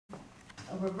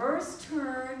a reverse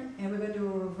turn, and we're going to do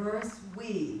a reverse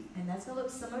weave. And that's going to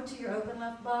look similar to your open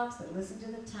left box, but listen to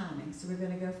the timing. So we're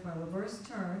going to go from a reverse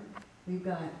turn. We've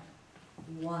got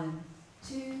 1,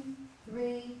 2,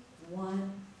 3,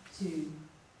 1, 2,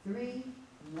 3,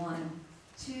 1,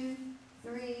 2,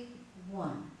 3,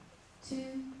 1, 2,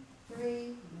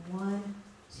 3, 1,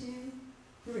 2,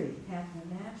 3. Half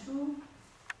of a natural.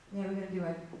 Now we're going to do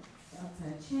our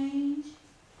outside change,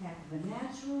 half of a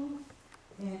natural,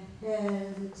 and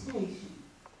hesitation.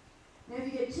 Now if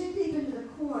you get too deep into the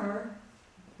corner,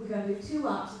 we're going to do two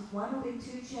options. One will be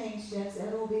 2 change steps, the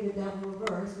other will be the double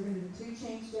reverse. We're going to do the 2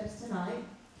 change steps tonight.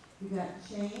 We've got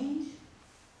change,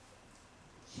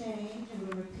 change, and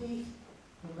we'll repeat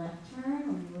the left turn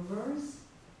when you reverse,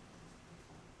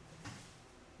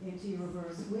 into your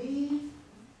reverse weave,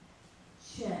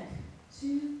 check,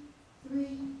 2, 3,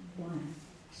 1,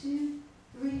 2,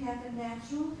 3, half a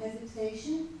natural,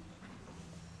 hesitation,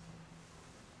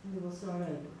 and we will start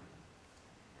over.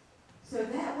 So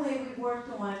that way we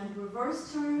worked on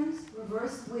reverse turns,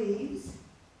 reverse weaves,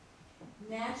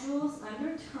 naturals,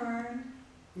 under turn,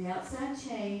 the outside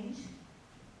change,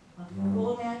 a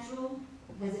full natural,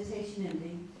 hesitation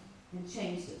ending, and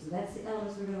change it. So that's the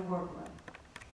elements we're going to work with.